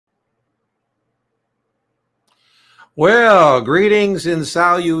Well, greetings and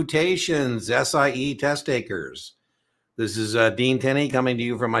salutations, SIE test takers. This is Dean Tenney coming to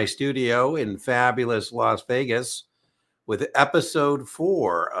you from my studio in fabulous Las Vegas with episode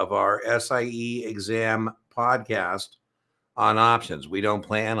 4 of our SIE exam podcast on options. We don't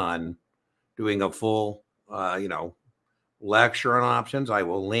plan on doing a full, lecture on options. I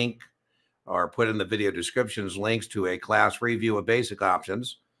will link or put in the video descriptions links to a class review of basic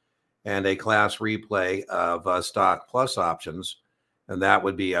options and a class replay of stock plus options. And that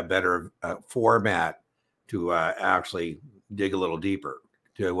would be a better format to actually dig a little deeper.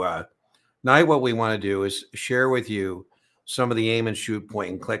 Tonight, what we want to do is share with you some of the aim and shoot,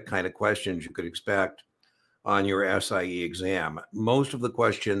 point and click kind of questions you could expect on your SIE exam. Most of the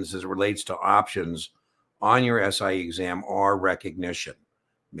questions as it relates to options on your SIE exam are recognition.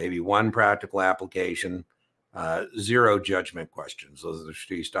 Maybe one practical application, 0 judgment questions. Those are the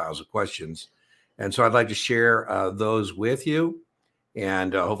 3 styles of questions. And so I'd like to share those with you,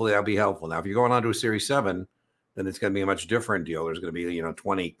 and hopefully that'll be helpful. Now, if you're going on to a Series 7, then it's going to be a much different deal. There's going to be,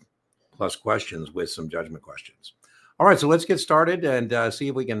 20 plus questions with some judgment questions. All right, so let's get started and see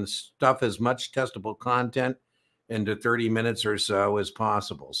if we can stuff as much testable content into 30 minutes or so as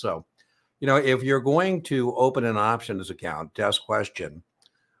possible. So, if you're going to open an options account, test question,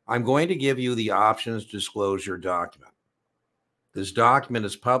 I'm going to give you the options disclosure document. This document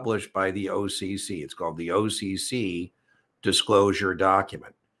is published by the OCC. It's called the OCC disclosure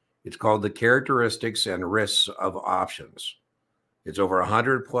document. It's called the characteristics and risks of options. It's over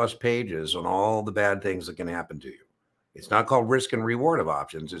 100 plus pages on all the bad things that can happen to you. It's not called risk and reward of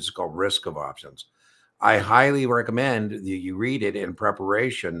options. It's called risk of options. I highly recommend that you read it in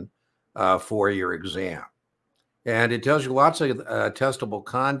preparation for your exam. And it tells you lots of testable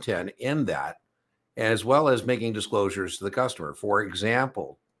content in that, as well as making disclosures to the customer. For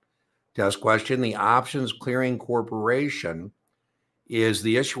example, test question, the Options Clearing Corporation is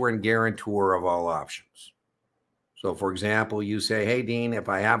the issuer and guarantor of all options. So, for example, you say, hey, Dean, if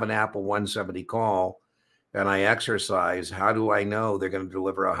I have an Apple 170 call and I exercise, how do I know they're going to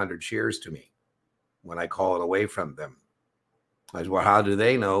deliver 100 shares to me when I call it away from them? I said, well, how do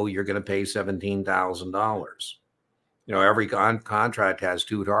they know you're going to pay $17,000? Every contract has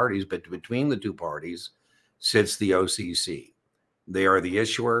 2 parties, but between the 2 parties sits the OCC. They are the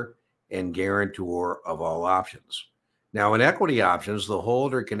issuer and guarantor of all options. Now, in equity options, the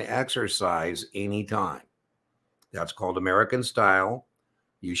holder can exercise anytime. That's called American style.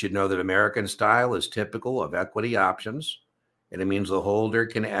 You should know that American style is typical of equity options, and it means the holder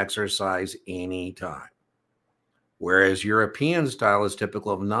can exercise anytime. Whereas European style is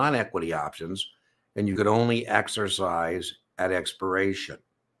typical of non-equity options, and you could only exercise at expiration.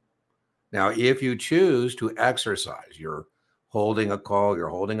 Now, if you choose to exercise, you're holding a call, you're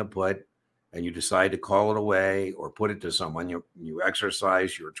holding a put, and you decide to call it away or put it to someone, you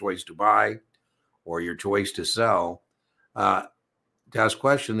exercise your choice to buy or your choice to sell. To ask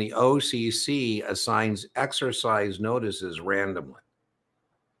question, the OCC assigns exercise notices randomly.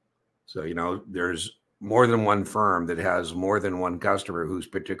 So, there's more than one firm that has more than one customer who's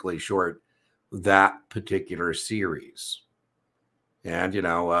particularly short that particular series. And,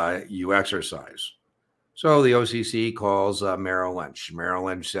 you exercise. So the OCC calls Merrill Lynch. Merrill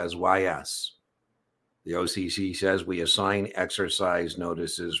Lynch says, yes. The OCC says we assign exercise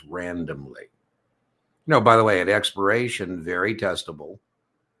notices randomly. By the way, at expiration, very testable.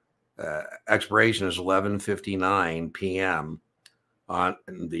 Expiration is 11:59 p.m. on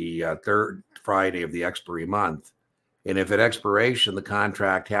the 3rd Friday of the expiry month. And if at expiration the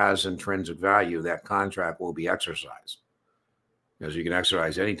contract has intrinsic value, that contract will be exercised. Because you can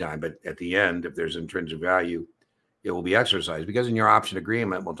exercise anytime, but at the end, if there's intrinsic value, it will be exercised. Because in your option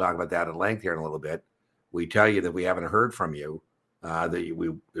agreement, we'll talk about that at length here in a little bit, we tell you that we haven't heard from you, that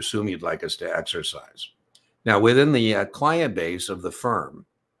we assume you'd like us to exercise. Now, within the client base of the firm,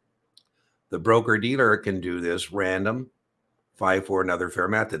 the broker-dealer can do this random, 5 for another fair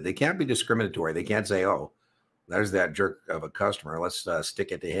method. They can't be discriminatory. They can't say, oh, there's that jerk of a customer, let's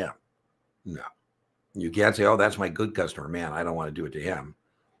stick it to him. No. You can't say, oh, that's my good customer. Man, I don't want to do it to him.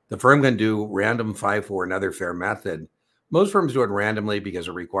 The firm can do random 5 for another fair method. Most firms do it randomly because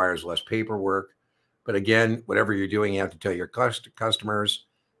it requires less paperwork. But again, whatever you're doing, you have to tell your customers.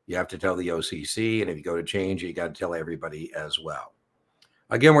 You have to tell the OCC. And if you go to change it, you got to tell everybody as well.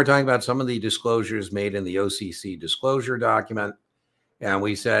 Again, we're talking about some of the disclosures made in the OCC disclosure document. And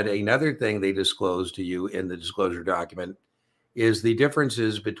we said another thing they disclosed to you in the disclosure document is the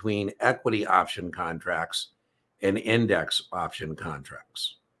differences between equity option contracts and index option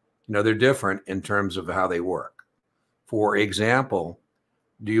contracts. They're different in terms of how they work. For example,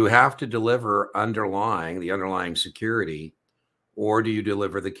 Do you have to deliver the underlying security, or do you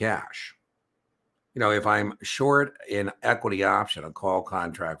deliver the cash? If I'm short in equity option, a call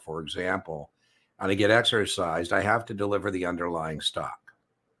contract, for example, and I get exercised, I have to deliver the underlying stock,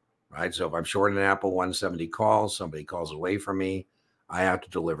 right? So if I'm short an Apple 170 call, somebody calls away from me, I have to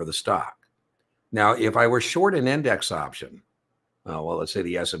deliver the stock. Now, if I were short an index option, well, let's say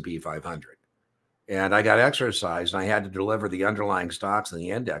the S&P 500, and I got exercised and I had to deliver the underlying stocks in the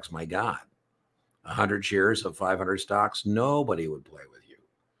index, my God, 100 shares of 500 stocks, nobody would play with you.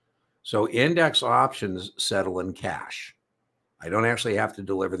 So index options settle in cash. I don't actually have to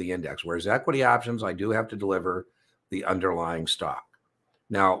deliver the index, whereas equity options, I do have to deliver the underlying stock.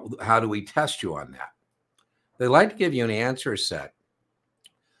 Now, how do we test you on that? They like to give you an answer set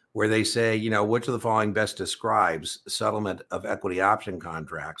where they say, which of the following best describes settlement of equity option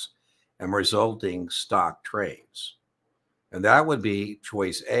contracts and resulting stock trades? And that would be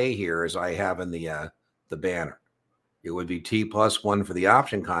choice A here, as I have in the banner. It would be T+1 for the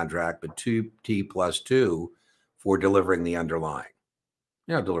option contract, but T+2 for delivering the underlying,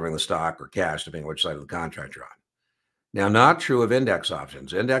 delivering the stock or cash, depending on which side of the contract you're on. Now, not true of index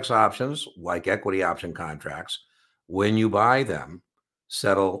options. Index options, like equity option contracts, when you buy them,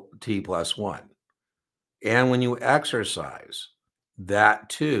 settle T+1. And when you exercise, that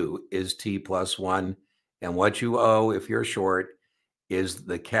too is T+1. And what you owe if you're short is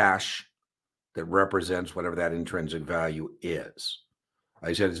the cash that represents whatever that intrinsic value is.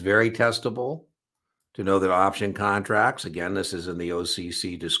 I said it's very testable to know that option contracts, again, this is in the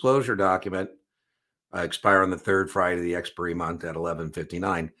OCC disclosure document, expire on the third Friday of the expiry month at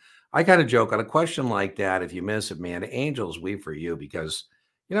 11:59. I kind of joke on a question like that. If you miss it, man, angels weep for you, because,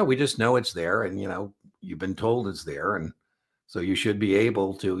 we just know it's there, and, you've been told it's there. And so you should be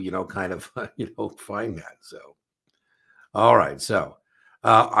able to, kind of, find that. So, all right. So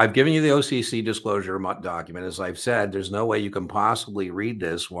I've given you the OCC disclosure document. As I've said, there's no way you can possibly read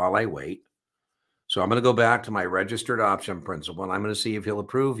this while I wait. So I'm going to go back to my registered option principal, and I'm going to see if he'll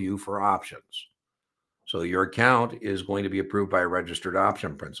approve you for options. So your account is going to be approved by a registered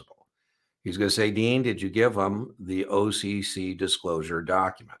option principal. He's going to say, Dean, did you give him the OCC disclosure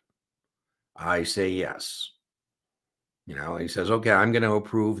document? I say yes. He says, okay, I'm going to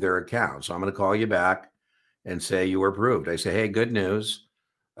approve their account. So I'm going to call you back and say you were approved. I say, hey, good news.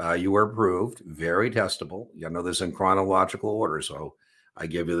 You were approved. Very testable. You know this in chronological order. So I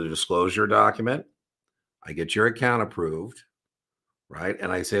give you the disclosure document. I get your account approved, right?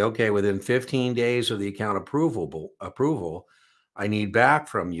 And I say, okay, within 15 days of the account approval, I need back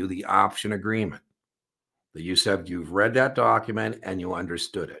from you the option agreement that you said you've read that document and you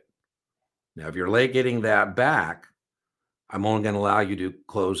understood it. Now, if you're late getting that back, I'm only going to allow you to do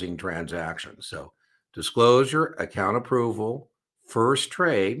closing transactions. So disclosure, account approval, first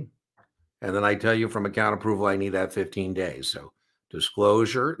trade, and then I tell you from account approval, I need that 15 days. So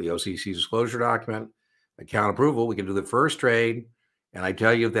disclosure, the OCC disclosure document, account approval, we can do the first trade, and I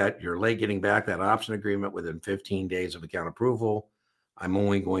tell you that you're late getting back that option agreement within 15 days of account approval, I'm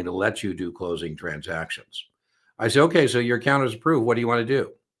only going to let you do closing transactions. I say, okay, so your account is approved. What do you want to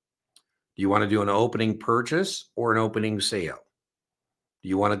do? Do you want to do an opening purchase or an opening sale? Do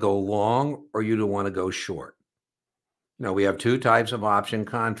you want to go long or you do want to go short? We have two types of option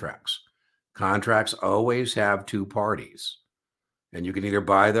contracts. Contracts always have two parties, and you can either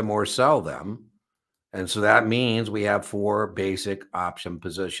buy them or sell them. And so that means we have four basic option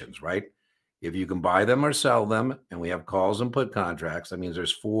positions, right? If you can buy them or sell them, and we have calls and put contracts, that means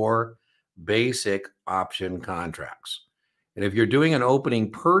there's four basic option contracts. And if you're doing an opening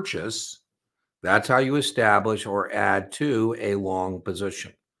purchase, that's how you establish or add to a long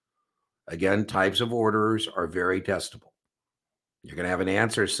position. Again, types of orders are very testable. You're going to have an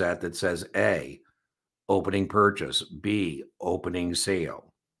answer set that says A, opening purchase, B, opening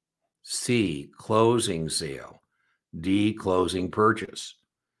sale, C, closing sale, D, closing purchase.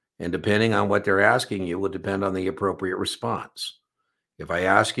 And depending on what they're asking you will depend on the appropriate response. If I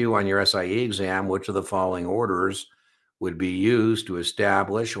ask you on your SIE exam, which of the following orders would be used to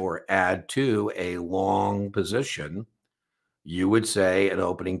establish or add to a long position, you would say an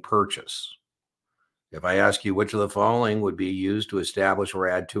opening purchase. If I ask you which of the following would be used to establish or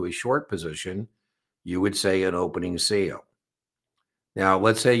add to a short position, you would say an opening sale. Now,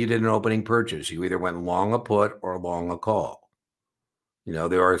 let's say you did an opening purchase. You either went long a put or long a call.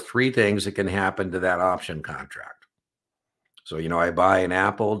 There are three things that can happen to that option contract. So, I buy an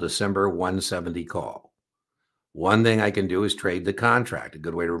Apple December 170 call. One thing I can do is trade the contract. A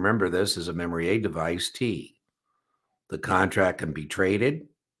good way to remember this is a memory aid device, T. The contract can be traded,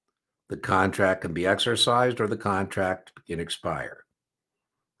 the contract can be exercised, or the contract can expire.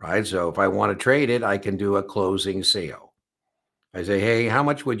 right? So if I want to trade it, I can do a closing sale. I say, hey, how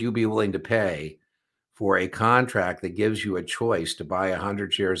much would you be willing to pay for a contract that gives you a choice to buy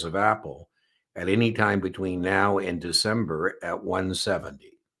 100 shares of Apple at any time between now and December at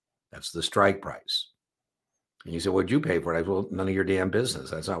 170? That's the strike price. And you said, what'd you pay for it? I said, well, none of your damn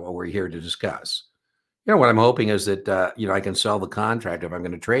business. That's not what we're here to discuss. What I'm hoping is that, I can sell the contract. If I'm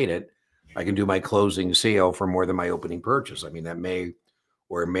going to trade it, I can do my closing sale for more than my opening purchase. I mean, that may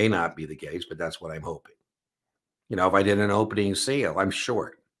or may not be the case, but that's what I'm hoping. If I did an opening sale, I'm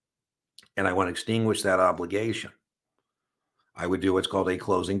short and I want to extinguish that obligation, I would do what's called a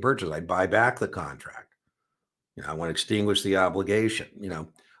closing purchase. I'd buy back the contract. I want to extinguish the obligation.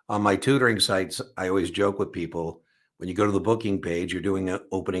 On my tutoring sites, I always joke with people, when you go to the booking page, you're doing an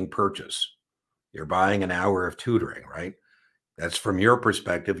opening purchase. You're buying an hour of tutoring, right? That's from your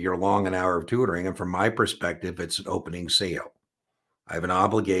perspective, you're long an hour of tutoring. And from my perspective, it's an opening sale. I have an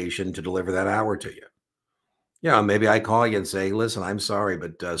obligation to deliver that hour to you. Maybe I call you and say, listen, I'm sorry,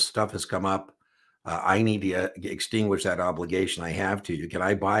 but stuff has come up. I need to extinguish that obligation I have to you. Can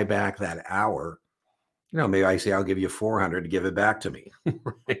I buy back that hour? Maybe I say, I'll give you 400 to give it back to me.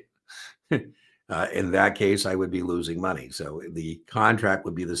 Right? In that case, I would be losing money. So the contract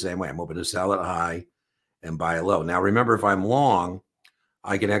would be the same way. I'm hoping to sell it high and buy it low. Now, remember, if I'm long,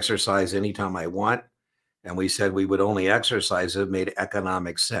 I can exercise anytime I want. And we said we would only exercise if it made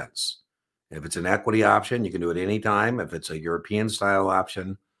economic sense. If it's an equity option, you can do it anytime. If it's a European style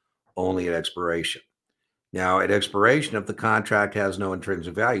option, only at expiration. Now, at expiration, if the contract has no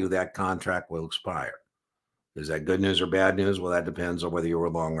intrinsic value, that contract will expire. Is that good news or bad news? Well, that depends on whether you were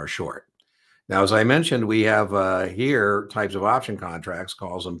long or short. Now, as I mentioned, we have here types of option contracts,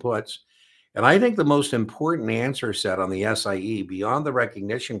 calls and puts. And I think the most important answer set on the SIE, beyond the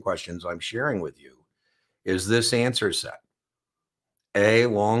recognition questions I'm sharing with you, is this answer set. A,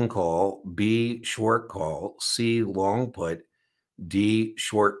 long call, B, short call, C, long put, D,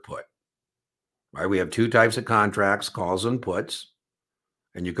 short put. Right? We have two types of contracts, calls and puts,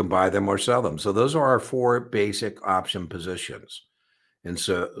 and you can buy them or sell them. So those are our four basic option positions. And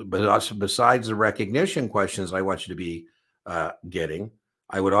so, but also besides the recognition questions I want you to be getting,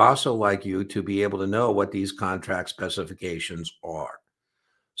 I would also like you to be able to know what these contract specifications are.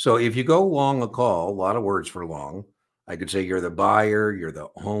 So if you go long a call, a lot of words for long, I could say you're the buyer, you're the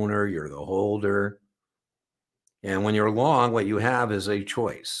owner, you're the holder. And when you're long, what you have is a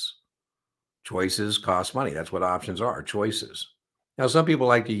choice. Choices cost money. That's what options are, choices. Now, some people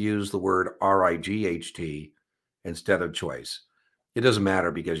like to use the word RIGHT instead of choice. It doesn't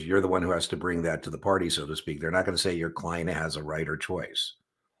matter because you're the one who has to bring that to the party, so to speak. They're not going to say your client has a right or choice.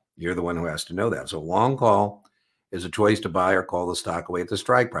 You're the one who has to know that. So long call is a choice to buy or call the stock away at the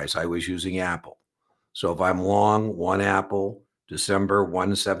strike price. I was using Apple. So if I'm long one Apple, December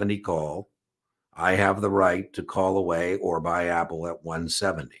 170 call, I have the right to call away or buy Apple at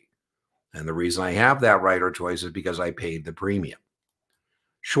 170. And the reason I have that right or choice is because I paid the premium.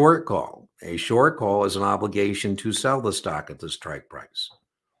 Short call. A short call is an obligation to sell the stock at the strike price.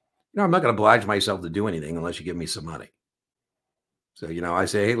 I'm not going to oblige myself to do anything unless you give me some money. So, I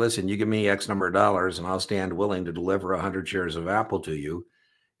say, hey, listen, you give me X number of dollars and I'll stand willing to deliver 100 shares of Apple to you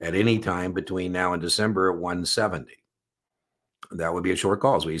at any time between now and December at 170. That would be a short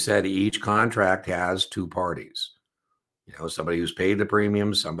call. As we said, each contract has two parties. Somebody who's paid the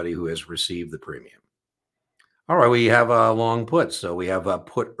premium, somebody who has received the premium. All right, we have a long put. So we have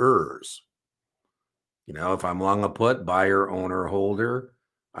putters. If I'm long a put, buyer, owner, holder,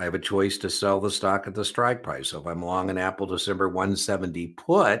 I have a choice to sell the stock at the strike price. So if I'm long an Apple December 170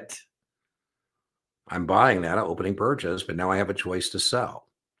 put, I'm buying that, opening purchase, but now I have a choice to sell.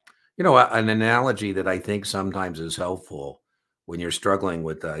 An analogy that I think sometimes is helpful when you're struggling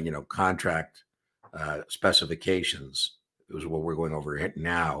with, contract specifications, is what we're going over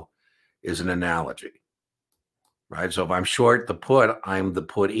now, is an analogy. Right? So if I'm short the put, I'm the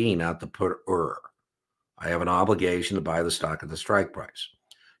putee, not the putter. I have an obligation to buy the stock at the strike price.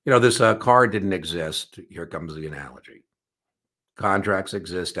 This car didn't exist. Here comes the analogy. Contracts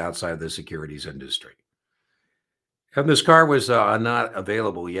exist outside the securities industry. And this car was not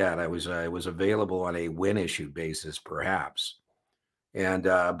available yet. It was available on a when issued basis, perhaps. And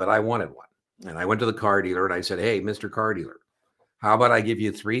but I wanted one. And I went to the car dealer and I said, hey, Mr. Car Dealer, how about I give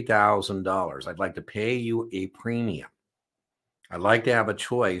you $3,000? I'd like to pay you a premium. I'd like to have a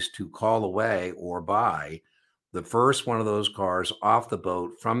choice to call away or buy the first one of those cars off the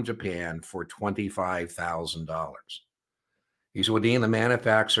boat from Japan for $25,000. He said, well, Dean, the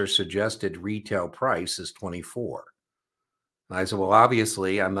manufacturer suggested retail price is 24. And I said, well,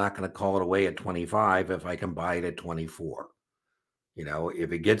 obviously, I'm not going to call it away at 25 if I can buy it at 24. You know,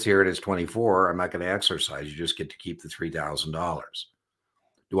 if it gets here and it's 24, I'm not going to exercise. You just get to keep the $3,000.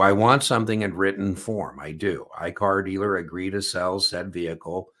 Do I want something in written form? I do. I, car dealer, agree to sell said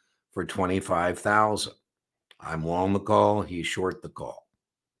vehicle for $25,000. I'm long the call. He's short the call.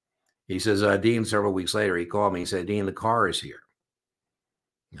 He says, Dean, several weeks later, he called me. He said, Dean, the car is here.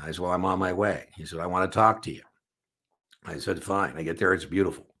 I said, well, I'm on my way. He said, I want to talk to you. I said, fine. I get there. It's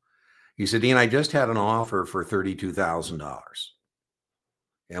beautiful. He said, Dean, I just had an offer for $32,000.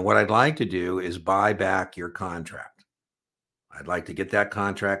 And what I'd like to do is buy back your contract. I'd like to get that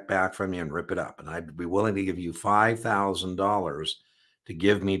contract back from you and rip it up. And I'd be willing to give you $5,000 to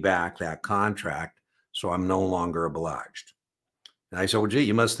give me back that contract so I'm no longer obliged. And I said, well, gee,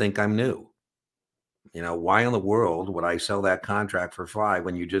 you must think I'm new. You know, why in the world would I sell that contract for 5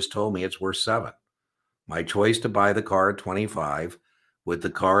 when you just told me it's worth 7? My choice to buy the car at 25 with the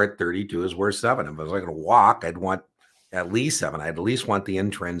car at 32 is worth 7. If I was going to walk, I'd want at least 7. I'd at least want the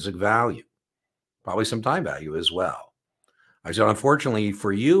intrinsic value, probably some time value as well. I said, unfortunately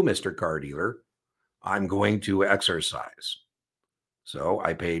for you, Mr. Car Dealer, I'm going to exercise. So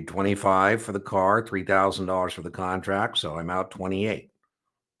I paid 25 for the car, $3,000 for the contract. So I'm out 28.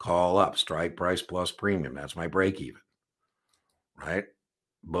 Call up, strike price plus premium. That's my break even, right?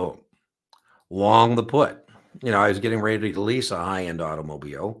 Boom. Long the put. You know, I was getting ready to lease a high-end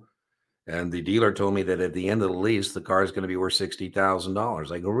automobile, and the dealer told me that at the end of the lease, the car is going to be worth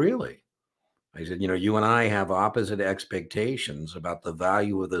 $60,000. I go, really? I said, you know, you and I have opposite expectations about the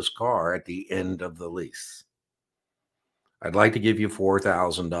value of this car at the end of the lease. I'd like to give you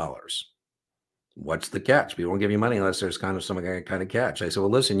 $4,000. What's the catch? People won't give you money unless there's kind of some kind of catch. I said, well,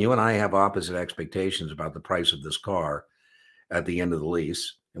 listen, you and I have opposite expectations about the price of this car at the end of the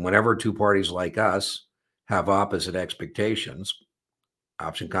lease. And whenever two parties like us have opposite expectations,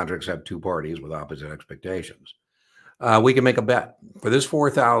 option contracts have two parties with opposite expectations, we can make a bet. For this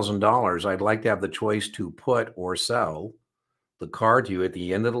 $4,000, I'd like to have the choice to put or sell the car to you at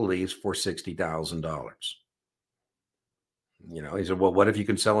the end of the lease for $60,000. You know, he said, well, what if you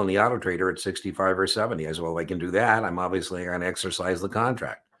can sell in the auto trader at 65 or 70? I said, well, if I can do that, I'm obviously going to exercise the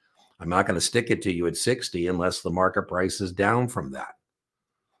contract. I'm not going to stick it to you at 60 unless the market price is down from that.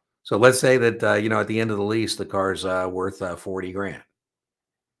 So let's say that, you know, at the end of the lease, the car's worth 40 grand.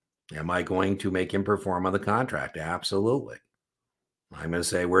 Am I going to make him perform on the contract? Absolutely. I'm going to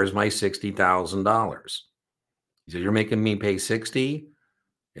say, where's my $60,000? He said, you're making me pay 60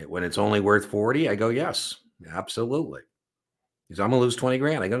 when it's only worth 40? I go, yes, absolutely. He said, I'm going to lose 20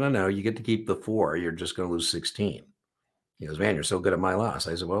 grand. I go, no, you get to keep the 4. You're just going to lose 16. He goes, man, you're so good at my loss.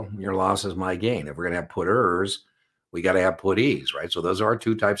 I said, well, your loss is my gain. If we're going to have putters, we got to have puttees, right? So those are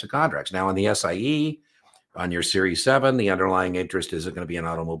 2 types of contracts. Now on the SIE, on your Series 7, the underlying interest isn't going to be an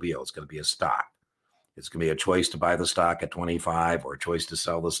automobile. It's going to be a stock. It's going to be a choice to buy the stock at 25 or a choice to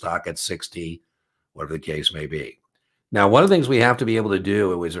sell the stock at 60, whatever the case may be. Now, one of the things we have to be able to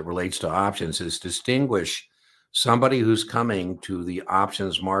do as it relates to options is distinguish somebody who's coming to the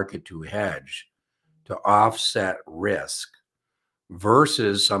options market to hedge, to offset risk,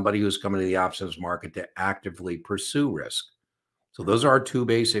 versus somebody who's coming to the options market to actively pursue risk. So those are 2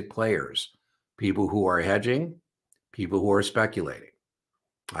 basic players: people who are hedging, people who are speculating.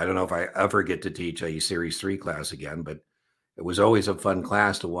 I don't know if I ever get to teach a Series 3 class again, but it was always a fun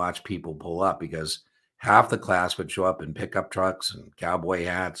class to watch people pull up, because half the class would show up in pickup trucks and cowboy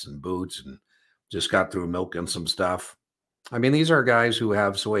hats and boots and just got through milking some stuff. I mean, these are guys who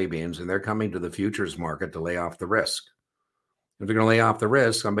have soybeans and they're coming to the futures market to lay off the risk. If they're going to lay off the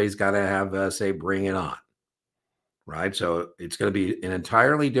risk, somebody's got to have, say, bring it on, right? So it's going to be an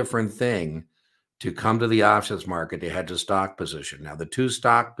entirely different thing to come to the options market to hedge a stock position. Now, the 2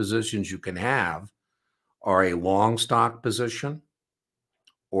 stock positions you can have are a long stock position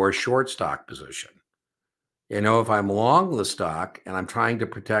or a short stock position. You know, if I'm long the stock and I'm trying to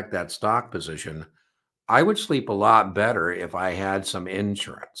protect that stock position, I would sleep a lot better if I had some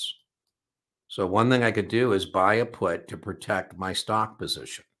insurance. So one thing I could do is buy a put to protect my stock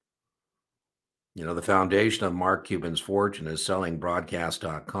position. You know, the foundation of Mark Cuban's fortune is selling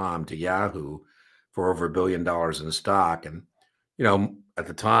broadcast.com to Yahoo for over $1 billion in stock. And, you know, at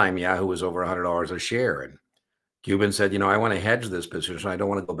the time, Yahoo was over $100 a share. And Cuban said, you know, I want to hedge this position. I don't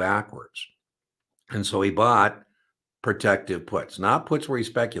want to go backwards. And so he bought protective puts, not puts where he's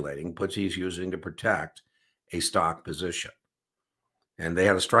speculating, puts he's using to protect a stock position. And they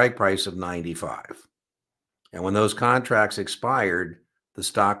had a strike price of 95. And when those contracts expired, the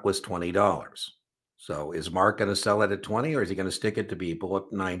stock was $20. So is Mark going to sell it at 20, or is he going to stick it to people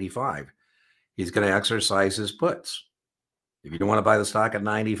at 95? He's going to exercise his puts. If you don't want to buy the stock at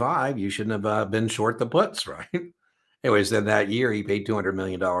 95, you shouldn't have been short the puts, right? Anyways, then that year he paid $200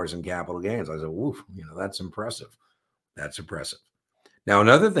 million in capital gains. I said, woof, that's impressive. That's impressive. Now,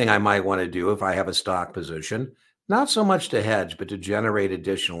 another thing I might want to do if I have a stock position, not so much to hedge, but to generate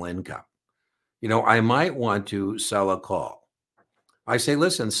additional income. I might want to sell a call. I say,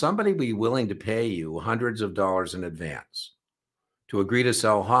 listen, somebody be willing to pay you hundreds of dollars in advance to agree to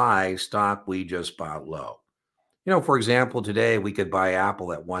sell high stock we just bought low. For example, today we could buy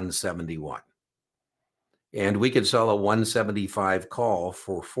Apple at 171 and we could sell a 175 call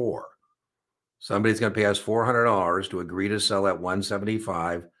for 4. Somebody's going to pay us $400 to agree to sell at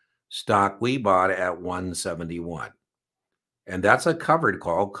 175 stock we bought at 171. And that's a covered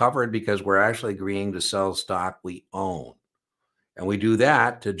call, covered because we're actually agreeing to sell stock we own. And we do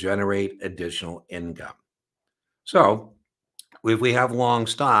that to generate additional income. So if we have long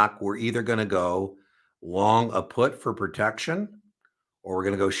stock, we're either going to go long a put for protection, or we're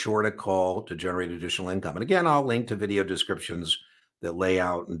going to go short a call to generate additional income. And again, I'll link to video descriptions that lay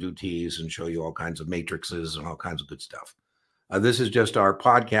out and do teas and show you all kinds of matrices and all kinds of good stuff. This is just our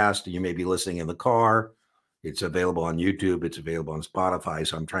podcast. You may be listening in the car. It's available on YouTube. It's available on Spotify.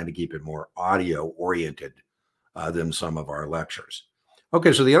 So I'm trying to keep it more audio oriented than some of our lectures.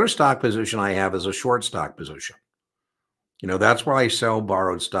 Okay, so the other stock position I have is a short stock position. That's where I sell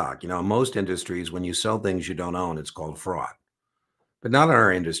borrowed stock. In most industries, when you sell things you don't own, it's called fraud. But not in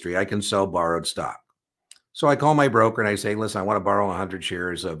our industry. I can sell borrowed stock. So I call my broker and I say, listen, I want to borrow 100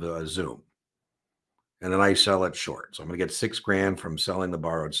 shares of Zoom. And then I sell it short. So I'm going to get $6,000 from selling the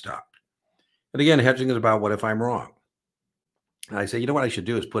borrowed stock. And again, hedging is about what if I'm wrong. And I say, what I should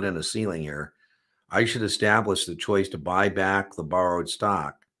do is put in a ceiling here. I should establish the choice to buy back the borrowed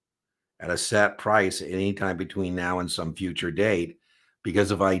stock at a set price at any time between now and some future date.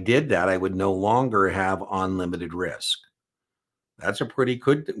 Because if I did that, I would no longer have unlimited risk. That's a pretty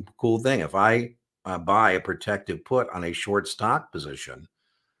cool thing. If I buy a protective put on a short stock position,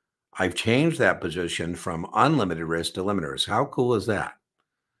 I've changed that position from unlimited risk to limited risk. How cool is that?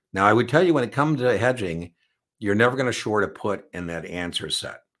 Now, I would tell you when it comes to hedging, you're never going to short a put in that answer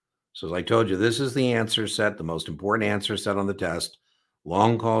set. So as I told you, this is the answer set, the most important answer set on the test: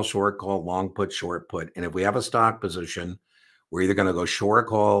 long call, short call, long put, short put. And if we have a stock position, we're either going to go short a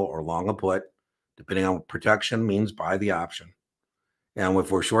call or long a put, depending on what protection means buy the option. And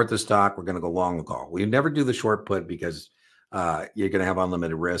if we're short the stock, we're going to go long the call. We never do the short put because you're going to have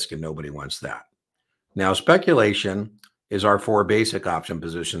unlimited risk and nobody wants that. Now, speculation is our 4 basic option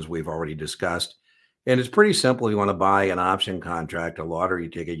positions we've already discussed. And it's pretty simple. You want to buy an option contract, a lottery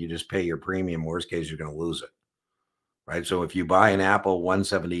ticket, you just pay your premium. Worst case, you're going to lose it, right? So if you buy an Apple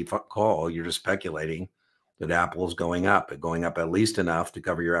 170 call, you're just speculating that Apple is going up at least enough to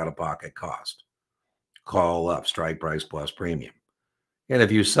cover your out-of-pocket cost. Call up, strike price plus premium. And if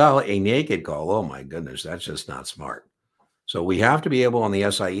you sell a naked call, oh my goodness, that's just not smart. So we have to be able on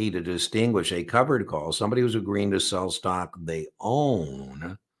the SIE to distinguish a covered call, somebody who's agreeing to sell stock they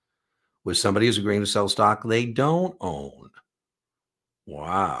own, with somebody who's agreeing to sell stock they don't own.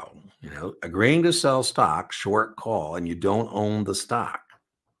 Wow. Agreeing to sell stock, short call, and you don't own the stock.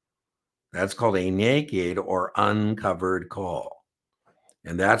 That's called a naked or uncovered call.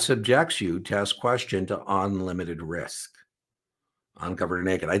 And that subjects you, test question, to unlimited risk. Uncovered or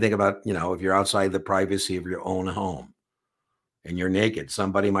naked. I think about, if you're outside the privacy of your own home and you're naked,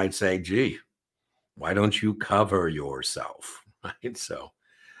 somebody might say, gee, why don't you cover yourself? Right? So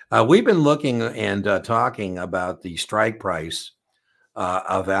we've been looking and talking about the strike price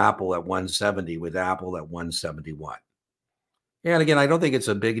of Apple at 170 with Apple at 171. And again, I don't think it's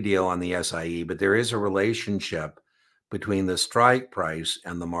a big deal on the SIE, but there is a relationship between the strike price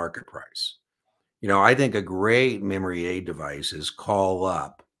and the market price. I think a great memory aid device is call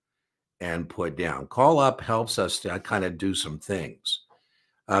up and put down. Call up helps us to kind of do some things.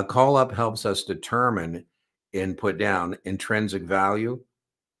 Call up helps us determine and put down intrinsic value,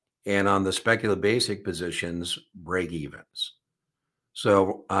 and on the speculative basic positions, break evens.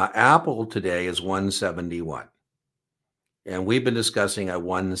 So Apple today is 171, and we've been discussing a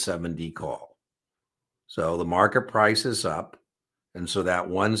 170 call. So the market price is up. And so that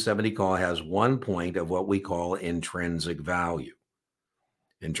 170 call has 1 point of what we call intrinsic value.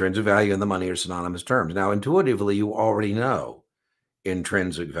 Intrinsic value and the money are synonymous terms. Now, intuitively, you already know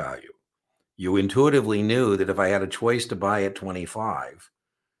intrinsic value. You intuitively knew that if I had a choice to buy at 25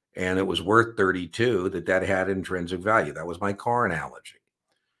 and it was worth 32, that had intrinsic value. That was my car analogy.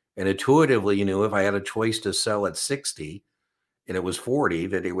 And intuitively, you knew if I had a choice to sell at 60 and it was 40,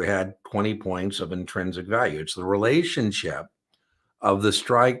 that it had 20 points of intrinsic value. It's the relationship of the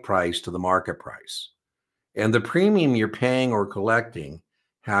strike price to the market price. And the premium you're paying or collecting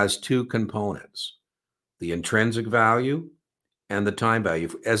has 2 components. the intrinsic value, and the time value.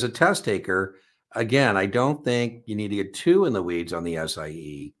 As a test taker, again, I don't think you need to get too in the weeds on the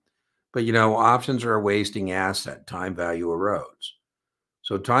SIE, but options are a wasting asset. Time value erodes.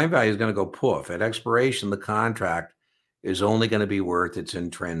 So time value is going to go poof. At expiration, the contract is only going to be worth its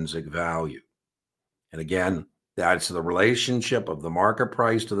intrinsic value. And again, that's the relationship of the market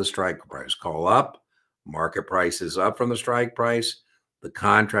price to the strike price. Call up, market price is up from the strike price. The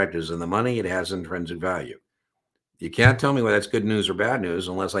contract is in the money. It has intrinsic value. You can't tell me whether that's good news or bad news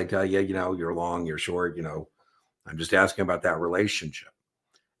unless I tell you, you're long, you're short, I'm just asking about that relationship.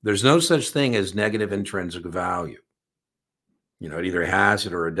 There's no such thing as negative intrinsic value. It either has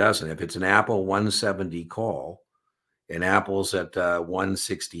it or it doesn't. If it's an Apple 170 call and Apple's at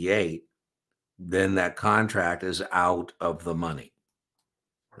 168, then that contract is out of the money,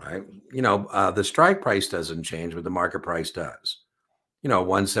 right? The strike price doesn't change, but the market price does.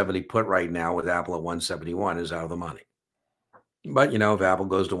 170 put right now with Apple at 171 is out of the money. But, if Apple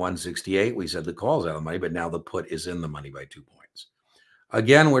goes to 168, we said the call's out of the money, but now the put is in the money by 2 points.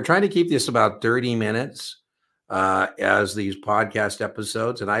 Again, we're trying to keep this about 30 minutes as these podcast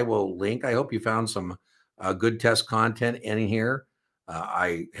episodes, and I will link. I hope you found some good test content in here.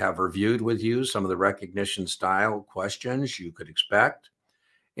 I have reviewed with you some of the recognition style questions you could expect,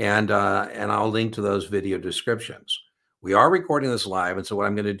 and I'll link to those video descriptions. We are recording this live, and so what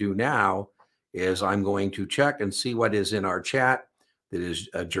I'm going to do now is I'm going to check and see what is in our chat that is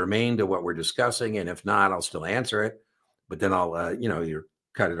germane to what we're discussing, and if not, I'll still answer it, but then I'll, you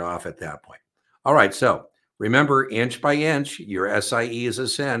cut it off at that point. All right, so remember, inch by inch, your SIE is a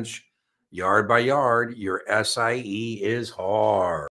cinch. Yard by yard, your SIE is hard.